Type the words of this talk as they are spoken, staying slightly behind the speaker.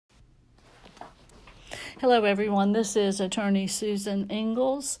Hello, everyone. This is attorney Susan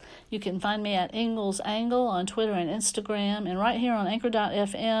Ingalls. You can find me at Ingalls Angle on Twitter and Instagram, and right here on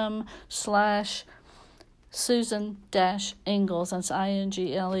anchor.fm/Susan-Ingalls. That's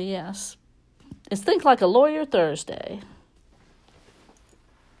INGLES. It's Think Like a Lawyer Thursday.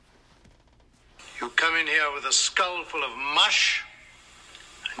 You come in here with a skull full of mush,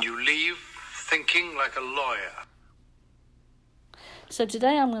 and you leave thinking like a lawyer. So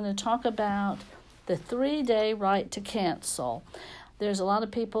today I'm going to talk about the 3-day right to cancel. There's a lot of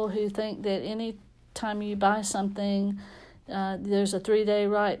people who think that any time you buy something, there's a 3-day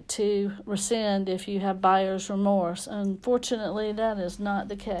right to rescind if you have buyer's remorse. Unfortunately, that is not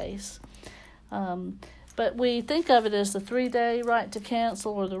the case. But we think of it as the 3-day right to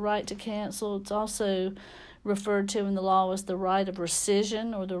cancel or the right to cancel. It's also referred to in the law as the right of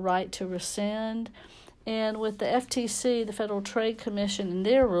rescission or the right to rescind. And with the FTC, the Federal Trade Commission, in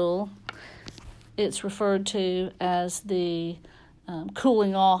their rule, it's referred to as the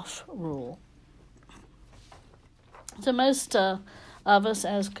cooling off rule. So most of us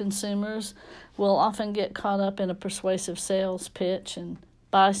as consumers will often get caught up in a persuasive sales pitch and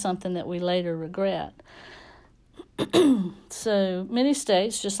buy something that we later regret. So many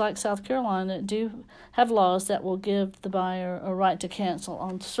states, just like South Carolina, do have laws that will give the buyer a right to cancel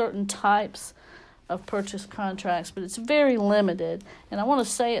on certain types of purchase contracts, but it's very limited. And I want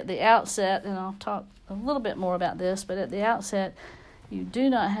to say at the outset, and I'll talk a little bit more about this, but at the outset, you do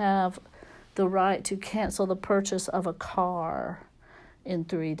not have the right to cancel the purchase of a car in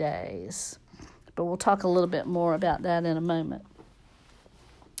 3 days. But we'll talk a little bit more about that in a moment.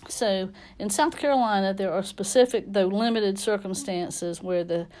 So in South Carolina, there are specific, though limited, circumstances where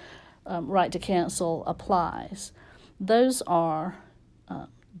the right to cancel applies. Those are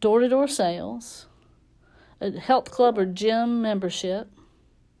door-to-door sales, a health club or gym membership,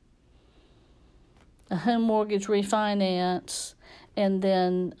 a home mortgage refinance, and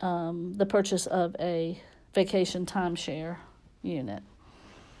then the purchase of a vacation timeshare unit.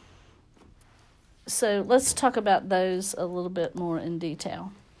 So let's talk about those a little bit more in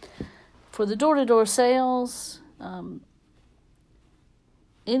detail. For the door-to-door sales,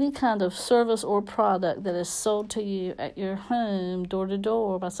 any kind of service or product that is sold to you at your home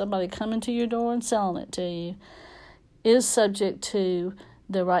door-to-door by somebody coming to your door and selling it to you is subject to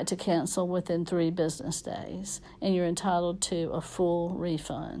the right to cancel within 3 business days, and you're entitled to a full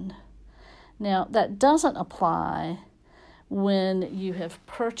refund. Now, that doesn't apply when you have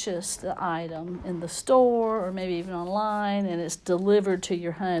purchased the item in the store or maybe even online and it's delivered to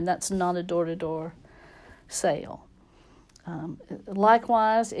your home. That's not a door-to-door sale.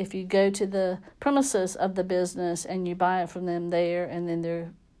 Likewise, if you go to the premises of the business and you buy it from them there and then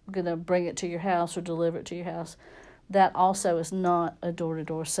they're going to bring it to your house or deliver it to your house, that also is not a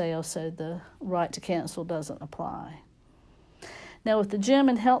door-to-door sale, so the right to cancel doesn't apply. Now, with the gym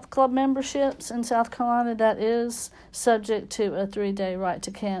and health club memberships in South Carolina, that is subject to a 3-day right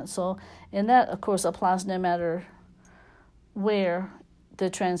to cancel, and that, of course, applies no matter where the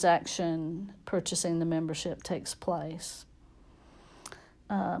transaction purchasing the membership takes place.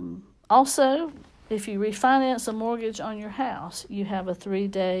 Also, if you refinance a mortgage on your house, you have a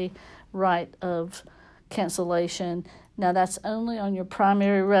 3-day right of cancellation. Now, that's only on your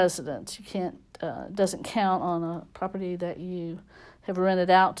primary residence. You can't doesn't count on a property that you have rented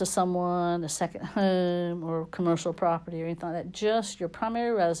out to someone, a second home or commercial property or anything like that. Just your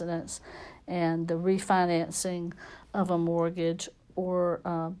primary residence and the refinancing of a mortgage or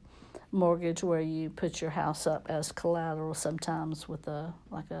mortgage where you put your house up as collateral, sometimes with a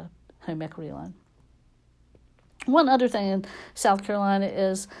home equity loan. One other thing in South Carolina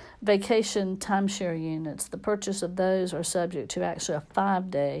is vacation timeshare units. The purchase of those are subject to actually a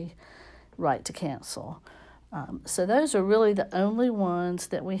 5-day right to cancel. So those are really the only ones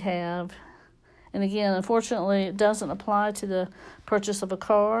that we have. And again, unfortunately, it doesn't apply to the purchase of a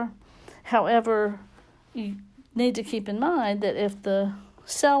car. However, you need to keep in mind that if the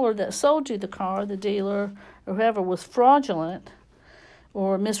seller that sold you the car, the dealer or whoever, was fraudulent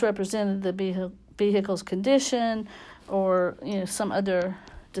or misrepresented the vehicle's condition or some other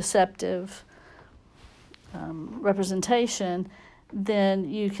deceptive representation, then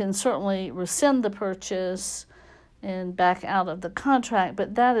you can certainly rescind the purchase and back out of the contract,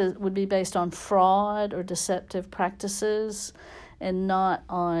 but that would be based on fraud or deceptive practices and not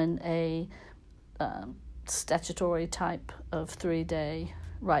on a statutory type of 3-day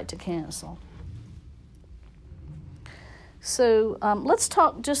right to cancel. So let's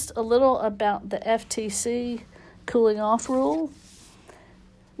talk just a little about the FTC cooling off rule,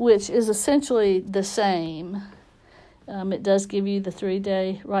 which is essentially the same. It does give you the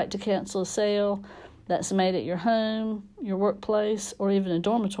 3-day right to cancel a sale. that's made at your home, your workplace, or even a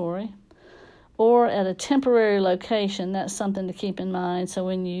dormitory, or at a temporary location. That's something to keep in mind. So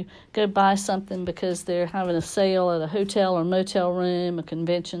when you go buy something because they're having a sale at a hotel or motel room, a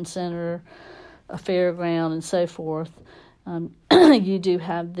convention center, a fairground, and so forth, you do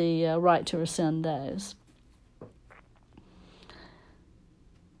have the right to rescind those.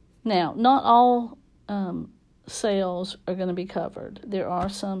 Now, not all sales are going to be covered. There are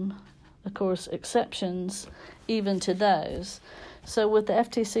some, of course, exceptions even to those. So with the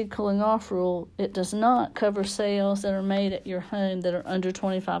FTC cooling off rule, it does not cover sales that are made at your home that are under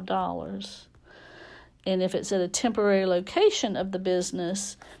 $25. And if it's at a temporary location of the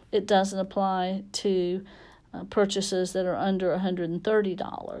business, it doesn't apply to purchases that are under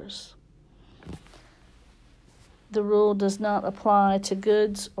 $130. The rule does not apply to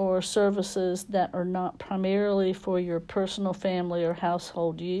goods or services that are not primarily for your personal, family, or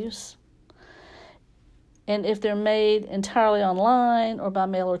household use. And if they're made entirely online or by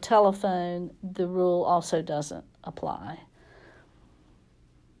mail or telephone, the rule also doesn't apply.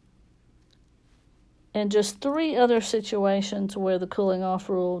 And just 3 other situations where the cooling off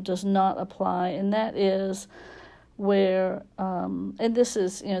rule does not apply, and that is where, and this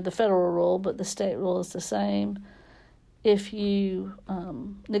is the federal rule, but the state rule is the same. If you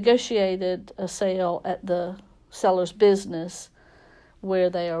negotiated a sale at the seller's business where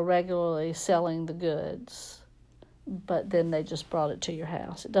they are regularly selling the goods, but then they just brought it to your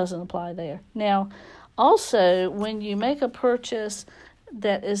house, it doesn't apply there. Now, also, when you make a purchase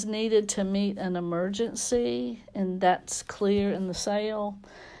that is needed to meet an emergency, and that's clear in the sale,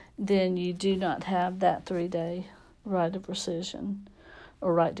 then you do not have that 3-day right of rescission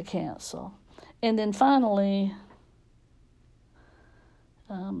or right to cancel. And then finally,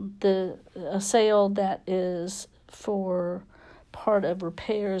 a sale that is for part of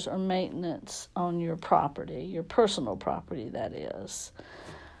repairs or maintenance on your property, your personal property, that is.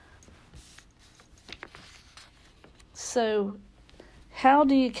 So, how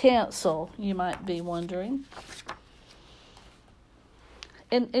do you cancel, you might be wondering.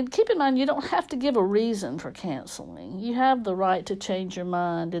 And keep in mind, you don't have to give a reason for canceling. You have the right to change your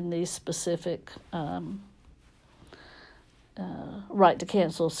mind in these specific right to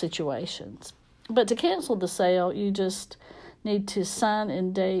cancel situations. But to cancel the sale, you just need to sign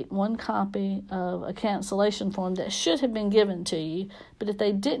and date 1 copy of a cancellation form that should have been given to you. But if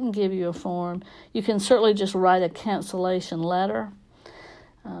they didn't give you a form, you can certainly just write a cancellation letter.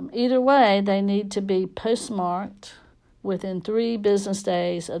 Either way, they need to be postmarked within 3 business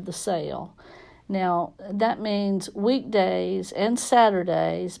days of the sale. Now, that means weekdays and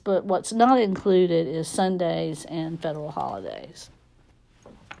Saturdays, but what's not included is Sundays and federal holidays.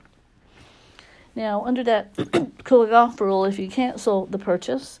 Now, under that cooling off rule, if you cancel the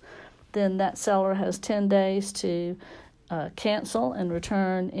purchase, then that seller has 10 days to cancel and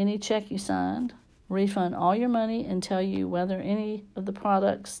return any check you signed, refund all your money, and tell you whether any of the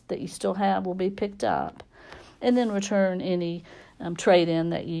products that you still have will be picked up, and then return any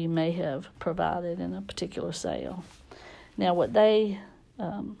trade-in that you may have provided in a particular sale. Now, what they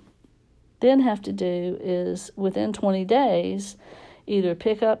then have to do is, within 20 days, either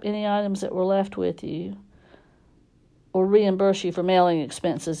pick up any items that were left with you or reimburse you for mailing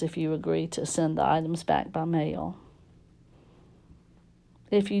expenses if you agree to send the items back by mail.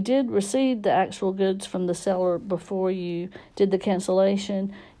 If you did receive the actual goods from the seller before you did the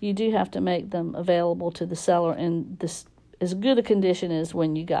cancellation, you do have to make them available to the seller in this as good a condition as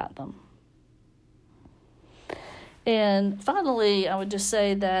when you got them. And finally, I would just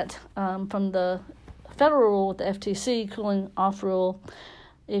say that from the federal rule with the FTC cooling off rule,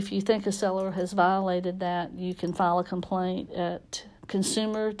 if you think a seller has violated that, you can file a complaint at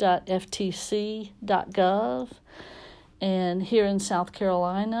consumer.ftc.gov. And here in South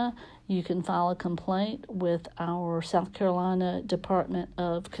Carolina, you can file a complaint with our South Carolina Department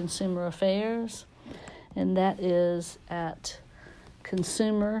of Consumer Affairs, and that is at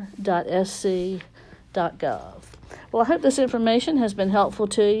consumer.sc.gov. Well, I hope this information has been helpful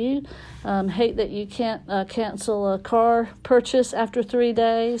to you. Hate that you can't cancel a car purchase after 3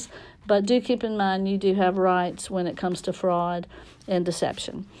 days, but do keep in mind you do have rights when it comes to fraud and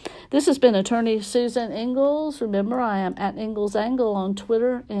deception. This has been Attorney Susan Ingalls. Remember, I am at Ingalls Angle on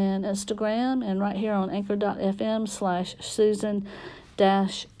Twitter and Instagram, and right here on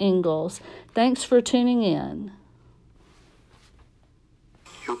anchor.fm/Susan-Ingalls. Thanks for tuning in.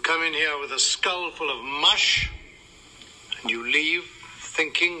 You come in here with a skull full of mush, and you leave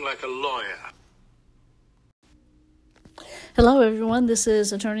thinking like a lawyer. Hello, everyone. This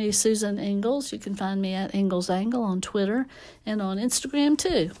is Attorney Susan Ingalls. You can find me at Ingalls Angle on Twitter and on Instagram,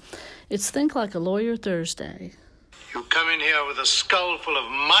 too. It's Think Like a Lawyer Thursday. You come in here with a skull full of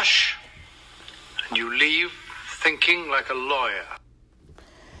mush, and you leave thinking like a lawyer.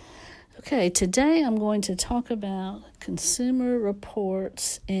 Okay, today I'm going to talk about consumer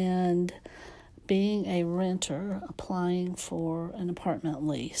reports and being a renter applying for an apartment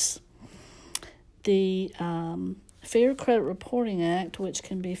lease. The Fair Credit Reporting Act, which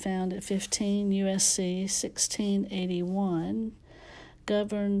can be found at 15 U.S.C. 1681,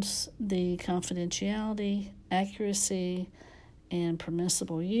 governs the confidentiality, accuracy, and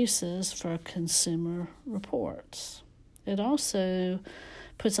permissible uses for consumer reports. It also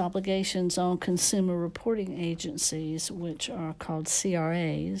puts obligations on consumer reporting agencies, which are called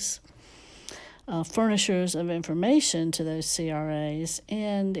CRAs, furnishers of information to those CRAs,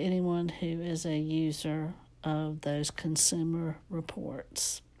 and anyone who is a user of those consumer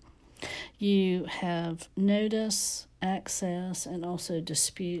reports. You have notice, access, and also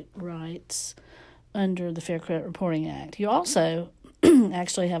dispute rights under the Fair Credit Reporting Act. You also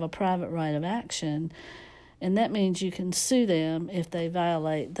actually have a private right of action, and that means you can sue them if they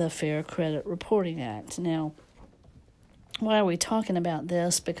violate the Fair Credit Reporting Act. Now, why are we talking about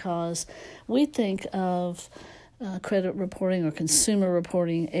this? Because we think of credit reporting or consumer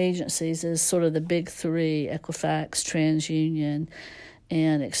reporting agencies as sort of the big three: Equifax, TransUnion,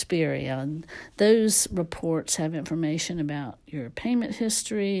 and Experian. And those reports have information about your payment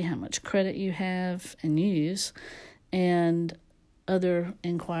history, how much credit you have and use, and other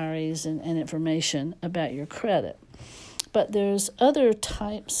inquiries and information about your credit. But there's other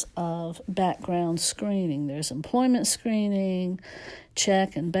types of background screening. There's employment screening,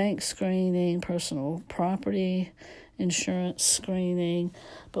 check and bank screening, personal property insurance screening.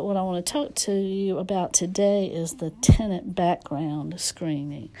 But what I want to talk to you about today is the tenant background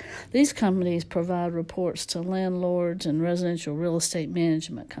screening. These companies provide reports to landlords and residential real estate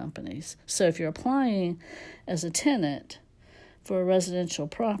management companies. So if you're applying as a tenant for a residential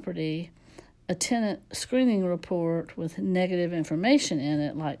property, a tenant screening report with negative information in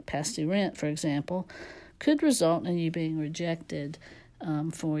it, like past due rent, for example, could result in you being rejected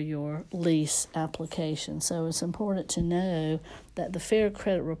for your lease application. So it's important to know that the Fair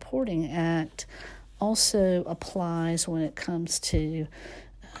Credit Reporting Act also applies when it comes to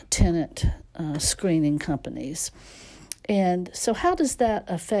tenant screening companies. And so how does that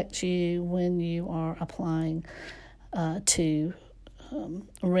affect you when you are applying to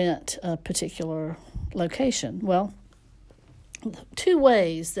rent a particular location? Well, two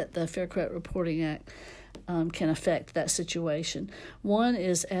ways that the Fair Credit Reporting Act can affect that situation. One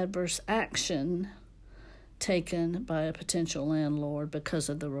is adverse action taken by a potential landlord because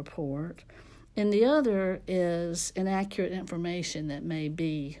of the report, and the other is inaccurate information that may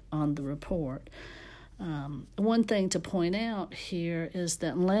be on the report. One thing to point out here is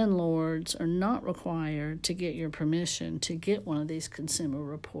that landlords are not required to get your permission to get one of these consumer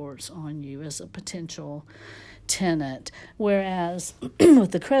reports on you as a potential tenant, whereas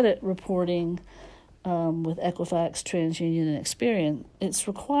with the credit reporting with Equifax, TransUnion, and Experian, it's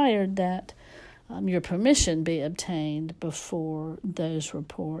required that your permission be obtained before those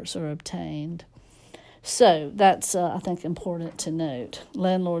reports are obtained. So that's, I think, important to note.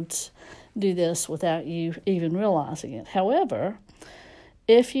 Landlords do this without you even realizing it. However,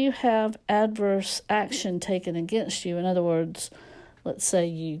 if you have adverse action taken against you, in other words, let's say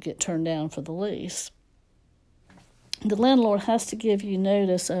you get turned down for the lease, the landlord has to give you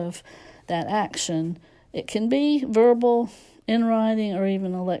notice of that action. It can be verbal, in writing, or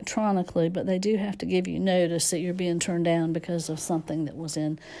even electronically, but they do have to give you notice that you're being turned down because of something that was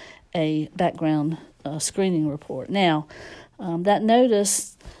in a background screening report. Now, that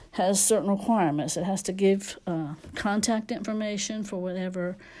notice has certain requirements. It has to give contact information for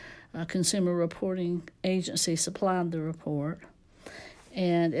whatever consumer reporting agency supplied the report,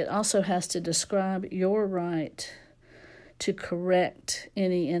 and it also has to describe your right to correct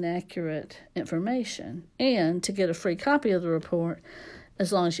any inaccurate information and to get a free copy of the report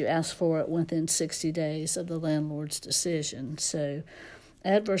as long as you ask for it within 60 days of the landlord's decision. So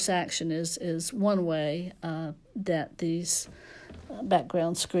adverse action is one way that these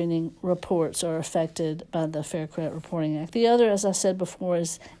background screening reports are affected by the Fair Credit Reporting Act. The other, as I said before,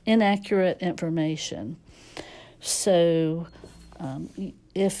 is inaccurate information. So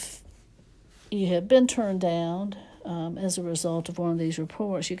if you have been turned down as a result of one of these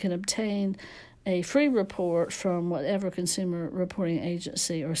reports, you can obtain a free report from whatever consumer reporting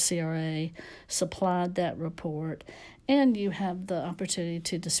agency or CRA supplied that report, and you have the opportunity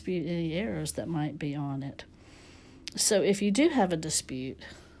to dispute any errors that might be on it. So if you do have a dispute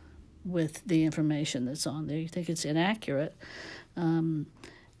with the information that's on there, you think it's inaccurate,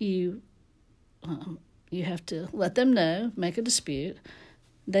 you have to let them know, make a dispute.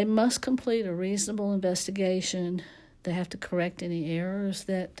 They must complete a reasonable investigation. They have to correct any errors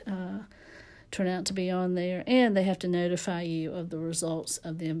that turn out to be on there, and they have to notify you of the results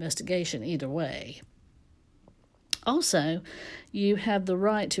of the investigation either way. Also, you have the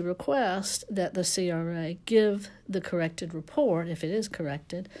right to request that the CRA give the corrected report, if it is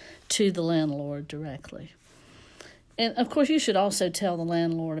corrected, to the landlord directly. And, of course, you should also tell the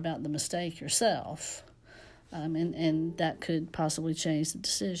landlord about the mistake yourself, and that could possibly change the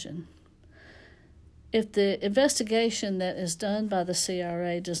decision. If the investigation that is done by the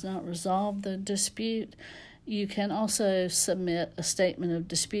CRA does not resolve the dispute, you can also submit a statement of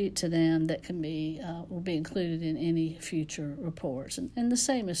dispute to them that can will be included in any future reports. And the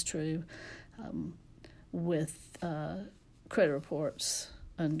same is true with credit reports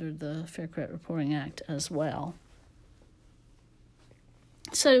under the Fair Credit Reporting Act as well.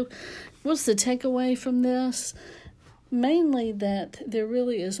 So what's the takeaway from this? Mainly that there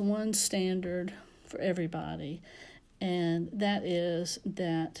really is one standard for everybody, and that is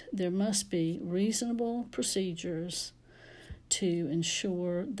that there must be reasonable procedures to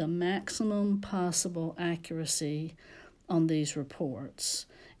ensure the maximum possible accuracy on these reports.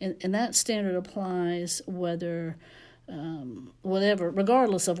 And that standard applies regardless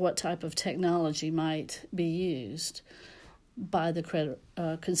of what type of technology might be used by the credit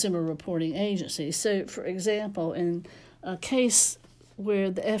consumer reporting agency. So, for example, in a case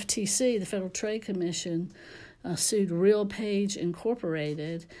where the FTC, the Federal Trade Commission, sued RealPage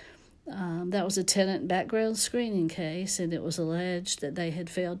Incorporated, that was a tenant background screening case, and it was alleged that they had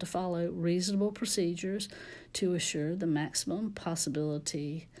failed to follow reasonable procedures to assure the maximum possible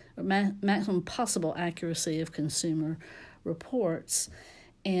accuracy of consumer reports.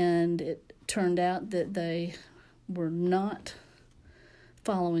 And it turned out that they were not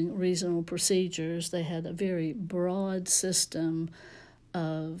following reasonable procedures. They had a very broad system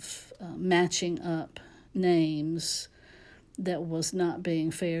of matching up names that was not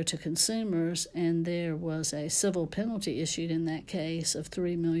being fair to consumers, and there was a civil penalty issued in that case of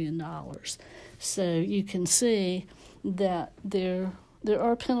 $3 million. So you can see that there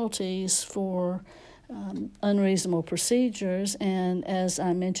are penalties for unreasonable procedures, and as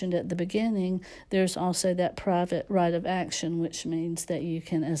I mentioned at the beginning, there's also that private right of action, which means that you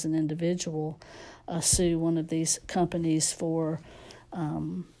can, as an individual, sue one of these companies for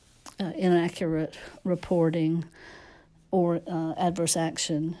inaccurate reporting or adverse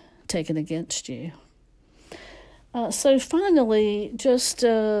action taken against you. So finally, just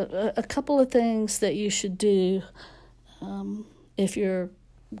a couple of things that you should do if you're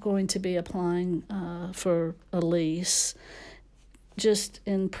going to be applying for a lease. Just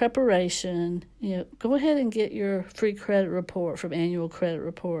in preparation, go ahead and get your free credit report from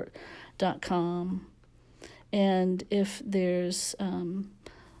annualcreditreport.com. And if there's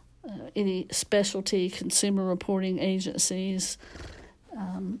any specialty consumer reporting agencies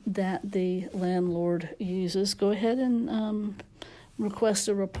that the landlord uses, go ahead and request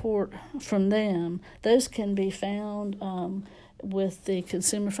a report from them. Those can be found with the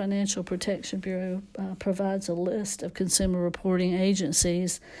Consumer Financial Protection Bureau, provides a list of consumer reporting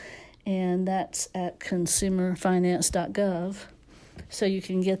agencies, and that's at consumerfinance.gov, so you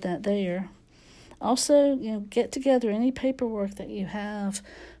can get that there. Also, get together any paperwork that you have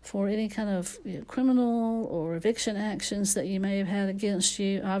for any kind of criminal or eviction actions that you may have had against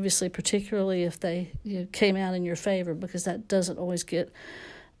you, obviously particularly if they came out in your favor, because that doesn't always get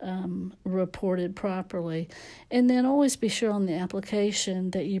reported properly. And then always be sure on the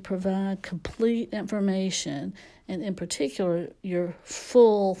application that you provide complete information, and in particular your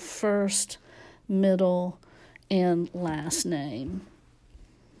full first, middle, and last name.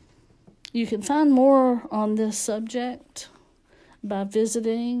 You can find more on this subject by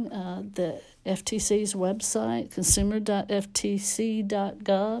visiting the FTC's website.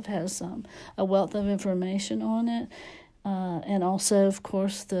 Consumer.ftc.gov has a wealth of information on it. And also, of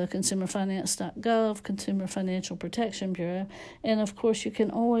course, the consumerfinance.gov, Consumer Financial Protection Bureau. And, of course, you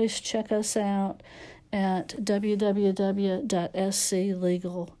can always check us out at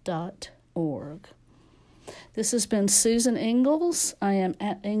www.sclegal.org. This has been Susan Ingalls. I am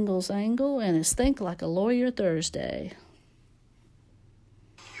at Ingalls Angle, and it's Think Like a Lawyer Thursday.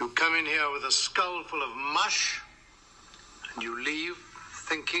 You come in here with a skull full of mush, and you leave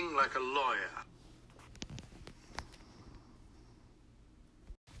thinking like a lawyer.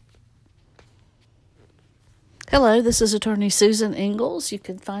 Hello, this is attorney Susan Ingalls. You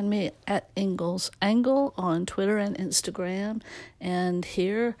can find me at Ingalls Angle on Twitter and Instagram, and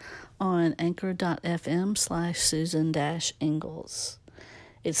here on anchor.fm/Susan-Ingalls.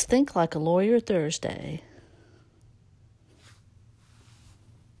 It's Think Like a Lawyer Thursday.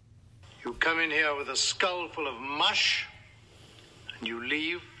 You come in here with a skull full of mush, and you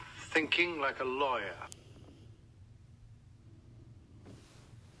leave thinking like a lawyer.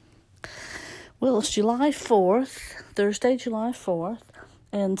 Well, it's July 4th, Thursday, July 4th,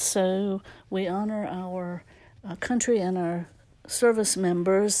 and so we honor our country and our service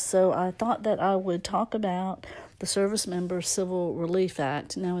members, so I thought that I would talk about the Service Members Civil Relief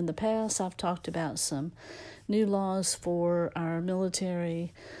Act. Now, in the past, I've talked about some new laws for our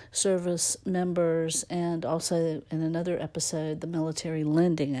military service members, and also in another episode, the Military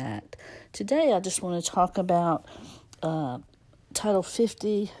Lending Act. Today, I just want to talk about Title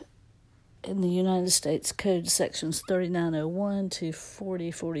 50 in the United States Code, sections 3901 to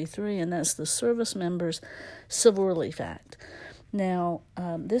 4043, and that's the Service Members Civil Relief Act. Now,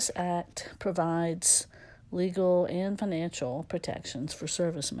 this act provides legal and financial protections for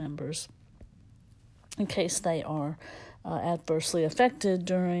service members in case they are adversely affected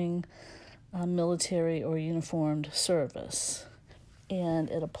during military or uniformed service. And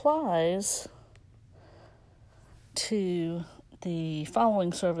it applies to the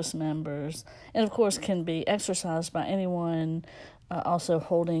following service members, and of course can be exercised by anyone also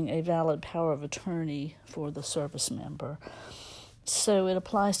holding a valid power of attorney for the service member. So it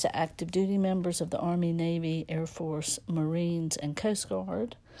applies to active duty members of the Army, Navy, Air Force, Marines, and Coast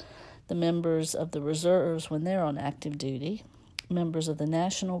Guard, the members of the reserves when they're on active duty, members of the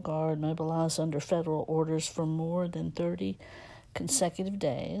National Guard mobilized under federal orders for more than 30 consecutive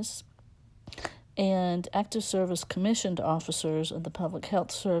days, and active service commissioned officers of the Public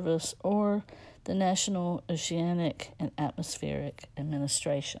Health Service or the National Oceanic and Atmospheric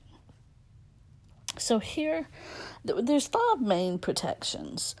Administration. So here, there's 5 main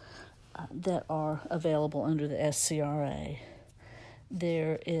protections that are available under the SCRA.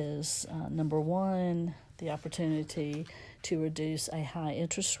 There is, number 1, the opportunity to reduce a high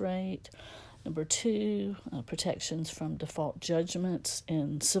interest rate. Number 2, protections from default judgments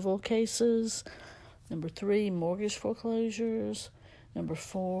in civil cases. Number 3, mortgage foreclosures. Number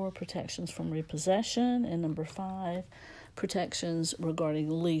 4, protections from repossession. And number 5, protections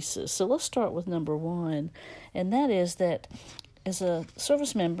regarding leases. So let's start with number 1, and that is that as a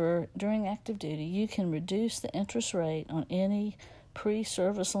service member during active duty, you can reduce the interest rate on any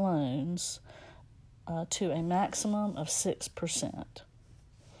pre-service loans to a maximum of 6%.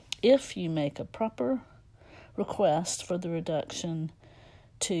 If you make a proper request for the reduction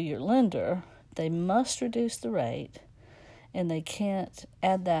to your lender, they must reduce the rate, and they can't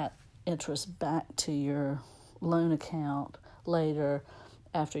add that interest back to your loan account later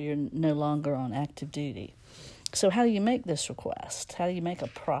after you're no longer on active duty. So how do you make this request? How do you make a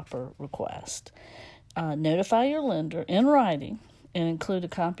proper request? Notify your lender in writing and include a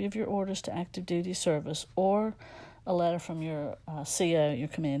copy of your orders to active duty service or a letter from your CO, your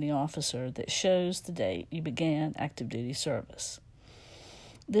commanding officer, that shows the date you began active duty service.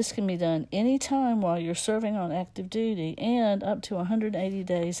 This can be done any time while you're serving on active duty and up to 180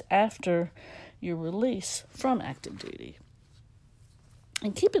 days after your release from active duty.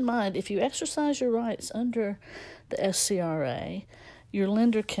 And keep in mind, if you exercise your rights under the SCRA, your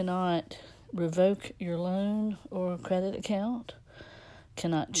lender cannot revoke your loan or credit account,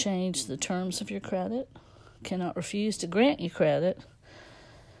 cannot change the terms of your credit, cannot refuse to grant you credit,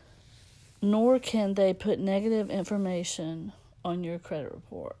 nor can they put negative information on your credit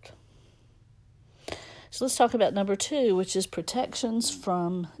report. So let's talk about number 2, which is protections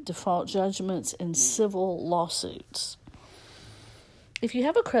from default judgments in civil lawsuits. If you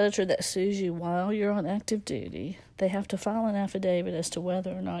have a creditor that sues you while you're on active duty, they have to file an affidavit as to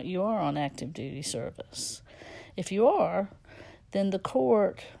whether or not you are on active duty service. If you are, then the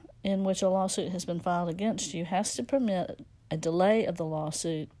court in which a lawsuit has been filed against you has to permit a delay of the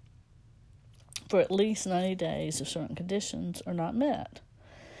lawsuit for at least 90 days if certain conditions are not met.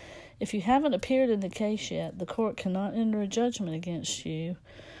 If you haven't appeared in the case yet, the court cannot enter a judgment against you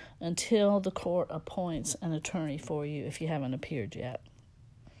until the court appoints an attorney for you if you haven't appeared yet.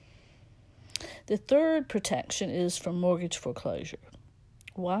 The third protection is from mortgage foreclosure.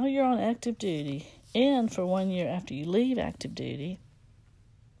 While you're on active duty and for 1 year after you leave active duty,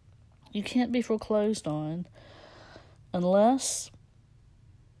 you can't be foreclosed on unless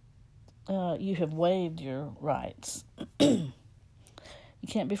you have waived your rights. You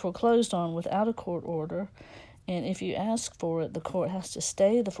can't be foreclosed on without a court order, and if you ask for it, the court has to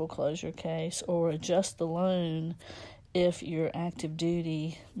stay the foreclosure case or adjust the loan if your active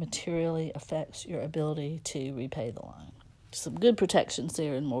duty materially affects your ability to repay the loan. Some good protections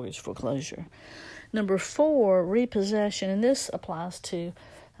there in mortgage foreclosure. Number 4, repossession, and this applies to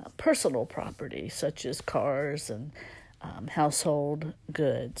personal property such as cars and household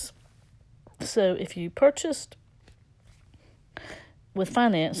goods. So if you purchased with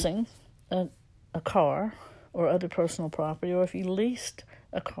financing a car or other personal property, or if you leased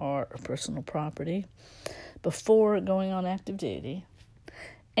a car or personal property before going on active duty,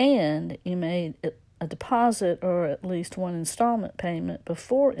 and you made a deposit or at least one installment payment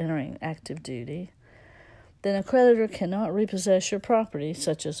before entering active duty, then a creditor cannot repossess your property,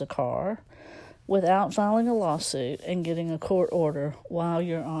 such as a car, without filing a lawsuit and getting a court order while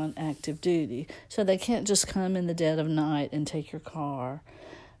you're on active duty. So they can't just come in the dead of night and take your car.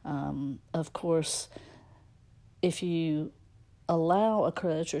 Of course, if you allow a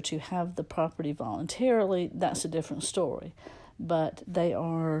creditor to have the property voluntarily, that's a different story. But they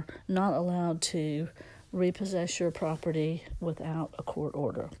are not allowed to repossess your property without a court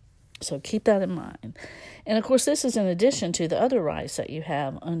order. So keep that in mind. And of course, this is in addition to the other rights that you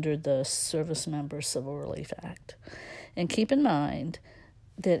have under the Service Member Civil Relief Act. And keep in mind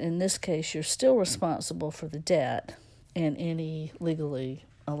that in this case, you're still responsible for the debt and any legally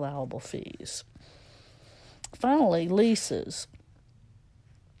allowable fees. Finally, leases.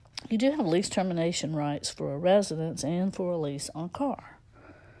 You do have lease termination rights for a residence and for a lease on a car.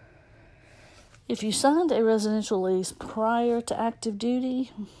 If you signed a residential lease prior to active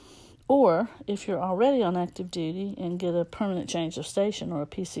duty, or if you're already on active duty and get a permanent change of station or a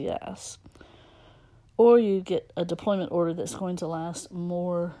PCS, or you get a deployment order that's going to last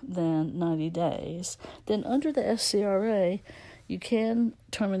more than 90 days, then under the SCRA, you can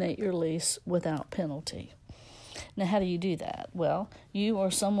terminate your lease without penalty. Now, how do you do that? Well, you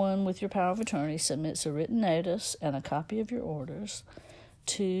or someone with your power of attorney submits a written notice and a copy of your orders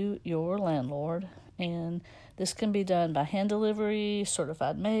to your landlord, and this can be done by hand delivery,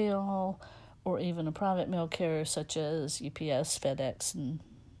 certified mail, or even a private mail carrier such as UPS, FedEx,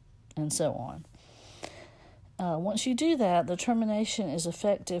 and so on. Once you do that, the termination is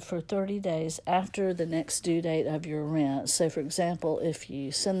effective for 30 days after the next due date of your rent. So, for example, if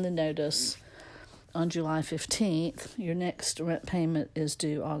you send the notice on July 15th, your next rent payment is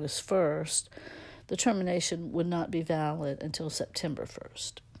due August 1st, the termination would not be valid until September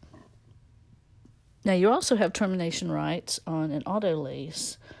 1st. Now, you also have termination rights on an auto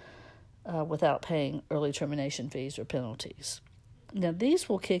lease without paying early termination fees or penalties. Now, these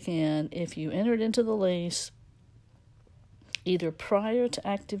will kick in if you entered into the lease either prior to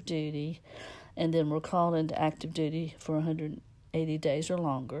active duty and then were called into active duty for 180 days or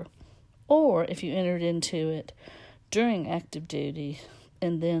longer, or if you entered into it during active duty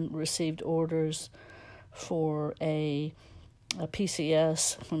and then received orders for a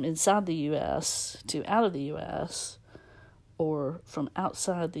PCS from inside the U.S. to out of the U.S., or from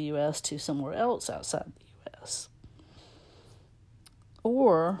outside the U.S. to somewhere else outside the U.S.,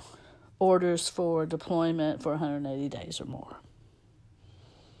 or orders for deployment for 180 days or more.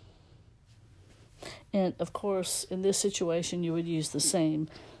 And, of course, in this situation, you would use the same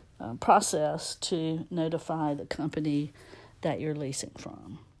process to notify the company that you're leasing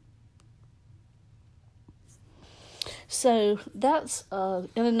from. So that's,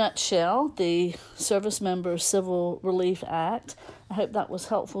 in a nutshell, the Service Member Civil Relief Act. I hope that was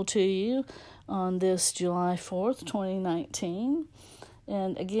helpful to you on this July 4th, 2019.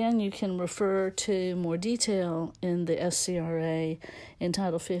 And again, you can refer to more detail in the SCRA in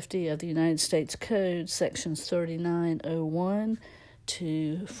Title 50 of the United States Code, sections 3901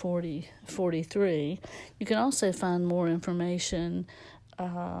 to 4043. You can also find more information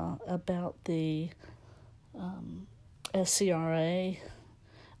about the SCRA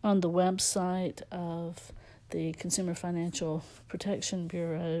on the website of the Consumer Financial Protection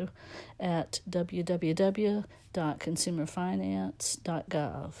Bureau at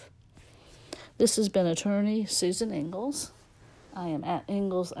www.consumerfinance.gov. This has been attorney Susan Ingalls. I am at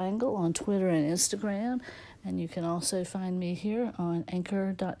Ingalls Angle on Twitter and Instagram, and you can also find me here on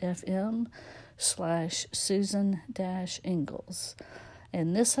anchor.fm/Susan-Ingalls.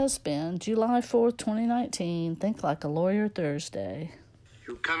 And this has been July 4th, 2019, Think Like a Lawyer Thursday.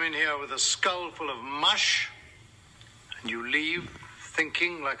 You come in here with a skull full of mush, and you leave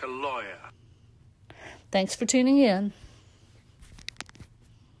thinking like a lawyer. Thanks for tuning in.